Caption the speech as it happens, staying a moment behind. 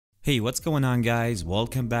Hey, what's going on guys?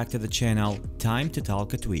 Welcome back to the channel. Time to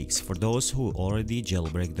talk tweaks for those who already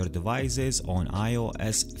jailbreak their devices on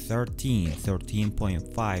iOS 13,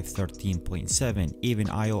 13.5, 13.7, even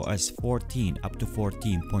iOS 14 up to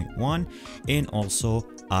 14.1 and also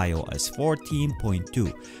iOS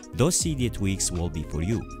 14.2. Those Cydia tweaks will be for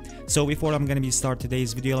you. So before I'm gonna start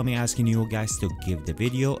today's video, let me asking you guys to give the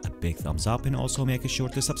video a big thumbs up and also make sure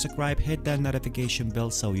to subscribe, hit that notification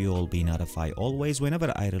bell so you'll be notified always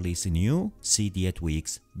whenever I release a new Cydia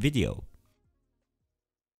tweaks video.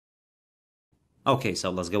 Okay, so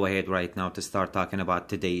let's go ahead right now to start talking about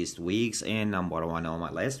today's tweaks, and number one on my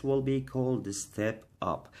list will be called the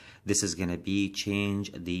StepUp. This is gonna be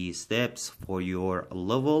change the steps for your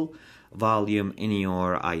level volume in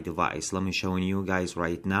your iDevice. Let me show you guys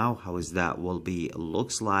right now how is that will be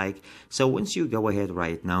looks like. So once you go ahead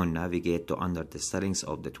right now and navigate to under the settings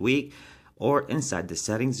of the tweak, or inside the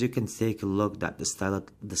settings, you can take a look at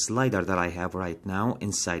the slider that I have right now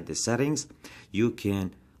inside the settings. You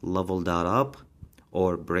can level that up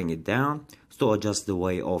or bring it down to adjust the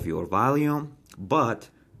way of your volume. But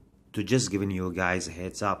to just giving you guys a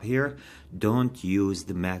heads up here, don't use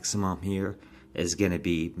the maximum here. Is gonna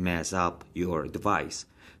be mess up your device.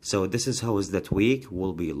 So this is how is the tweak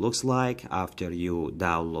will be looks like after you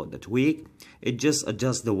download the tweak. It just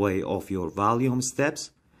adjusts the way of your volume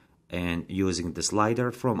steps and using the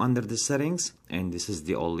slider from under the settings, and this is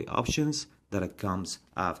the only options that it comes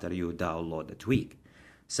after you download the tweak.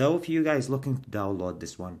 So if you guys looking to download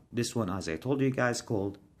this one as I told you guys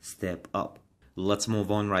called StepUp. Let's move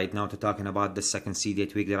on right now to talking about the second Cydia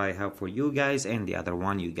tweak that I have for you guys, and the other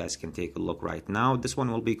one you guys can take a look right now. This one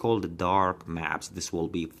will be called the dark maps. This will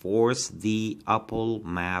be force the Apple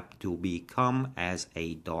map to become as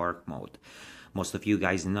a dark mode. Most of you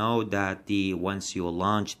guys know that once you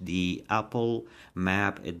launch the Apple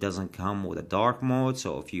map, it doesn't come with a dark mode.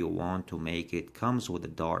 So if you want to make it comes with a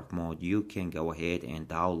dark mode, you can go ahead and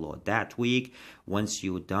download that tweak. Once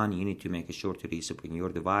you're done, you need to make sure to reset your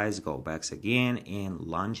device, go back again and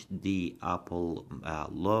launch the Apple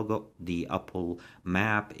logo, the Apple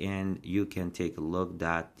map, and you can take a look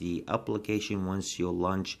at the application. Once you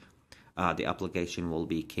launch the application will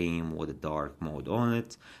be came with a dark mode on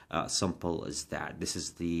it. Simple as that. This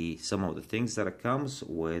is some of the things that it comes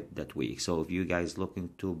with the tweak. So if you guys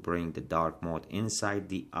looking to bring the dark mode inside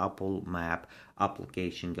the Apple map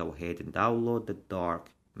application, go ahead and download the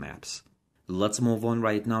dark maps. Let's move on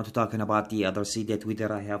right now to talking about the other Cydia tweak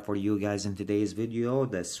that I have for you guys in today's video,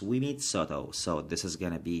 the Soto. So this is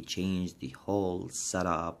gonna be changed the whole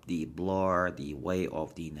setup, the blur, the way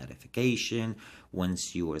of the notification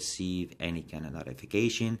once you receive any kind of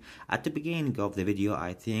notification. At the beginning of the video,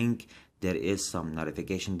 I think there is some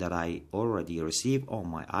notification that I already received on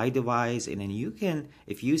my iDevice, and then you can,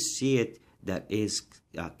 if you see it, that is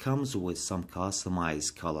comes with some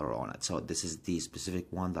customized color on it. So this is the specific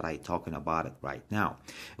one that I talking about it right now.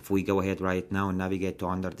 If we go ahead right now and navigate to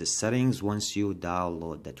under the settings, once you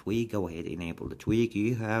download the tweak, go ahead enable the tweak.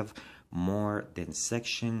 You have more than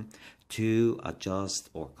section to adjust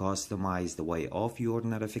or customize the way of your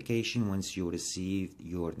notification once you receive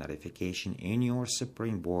your notification in your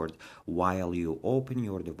Springboard while you open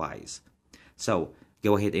your device. So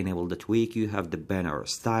go ahead enable the tweak. You have the banner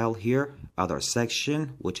style here, other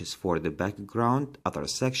section which is for the background, other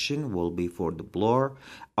section will be for the blur,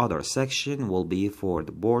 other section will be for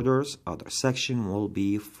the borders, other section will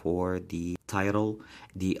be for the title.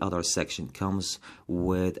 The other section comes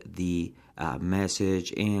with the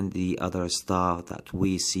message and the other stuff that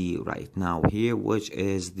we see right now here, which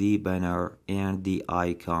is the banner and the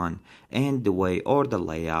icon and the way or the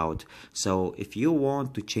layout. So if you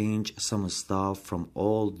want to change some stuff from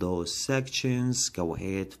all those sections, go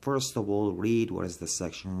ahead first of all read what is the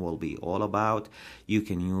section will be all about. You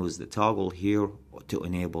can use the toggle here to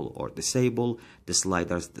enable or disable the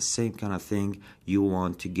sliders, the same kind of thing. You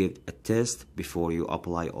want to give a test before you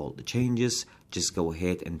apply all the changes, just go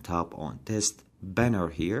ahead and tap on test banner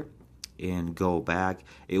here and go back.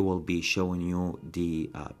 It will be showing you the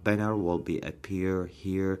banner will be appear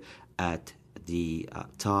here at the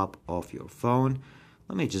top of your phone.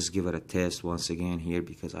 Let me just give it a test once again here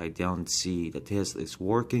because I don't see the test is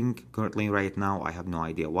working currently right now. I have no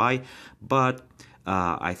idea why, but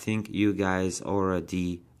I think you guys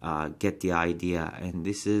already get the idea, and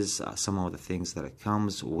this is some of the things that it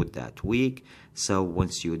comes with that tweak. So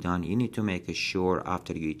once you're done, you need to make sure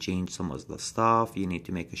after you change some of the stuff, you need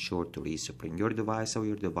to make sure to reset your device so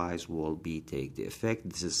your device will be take the effect.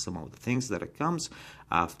 This is some of the things that it comes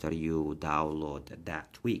after you download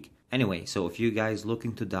that tweak. Anyway, so if you guys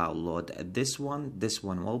looking to download this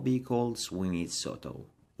one will be called Soto.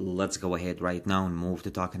 let's go ahead right now and move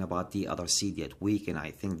to talking about the other Cydia tweak, and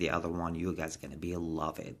I think the other one you guys gonna be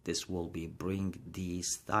love it. This will be bring the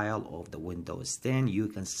style of the Windows 10. You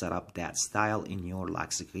can set up that style in your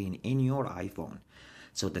lock screen in your iPhone.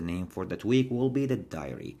 So the name for the tweak will be the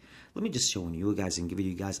diary. Let me just show you guys and give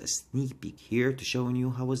you guys a sneak peek here to showing you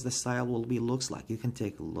how is the style will be looks like. You can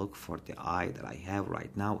take a look for the eye that I have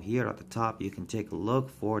right now here at the top. You can take a look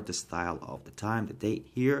for the style of the time, the date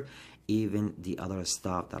here, even the other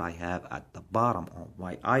stuff that I have at the bottom of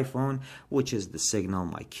my iPhone, which is the signal,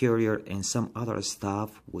 my carrier, and some other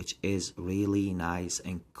stuff, which is really nice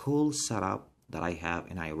and cool setup that I have,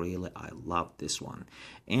 and I love this one.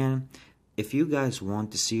 And if you guys want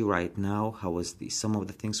to see right now how is some of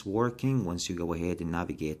the things working, once you go ahead and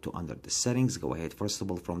navigate to under the settings, go ahead first of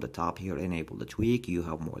all from the top here, enable the tweak. You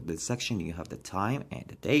have more than section, you have the time and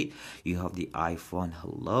the date, you have the iPhone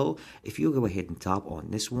hello. If you go ahead and tap on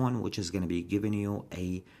this one, which is going to be giving you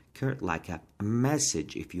a like a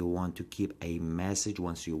message, if you want to keep a message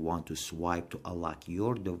once you want to swipe to unlock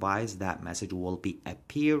your device, that message will be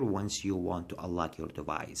appear once you want to unlock your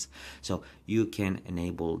device. So you can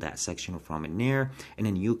enable that section from in there, and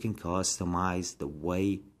then you can customize the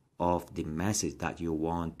way of the message that you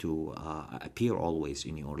want to appear always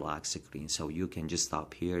in your lock screen. So you can just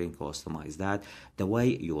stop here and customize that the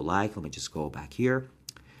way you like. Let me just go back here.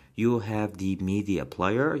 You have the media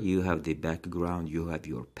player, you have the background, you have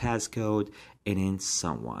your passcode, and then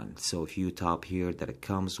someone. So if you tap here, that it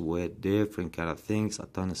comes with different kind of things, a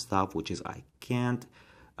ton of stuff, which is I can't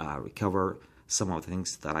recover some of the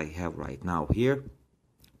things that I have right now here.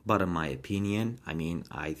 But in my opinion, I mean,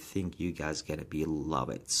 I think you guys gonna be love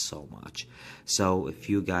it so much. So if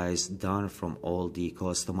you guys done from all the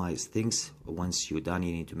customized things, once you're done,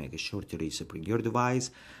 you need to make sure to reset your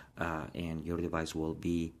device, and your device will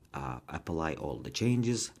be apply all the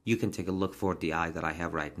changes. You can take a look for the eye that I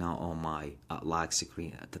have right now on my lock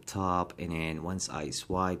screen at the top, and then once I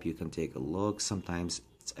swipe, you can take a look. Sometimes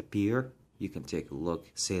it's appear. You can take a look,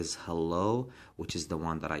 says hello, which is the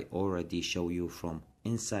one that I already show you from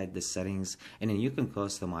inside the settings, and then you can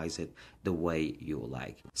customize it the way you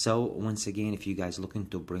like. So once again, if you guys looking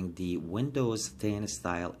to bring the Windows 10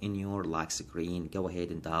 style in your lock screen, go ahead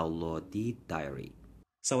and download the diary.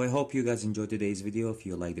 So I hope you guys enjoyed today's video. If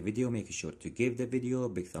you like the video, make sure to give the video a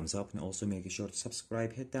big thumbs up, and also make sure to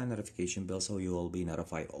subscribe, hit that notification bell so you will be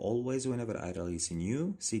notified always whenever I release a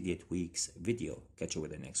new Cydia tweaks video. Catch you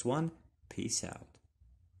with the next one. Peace out.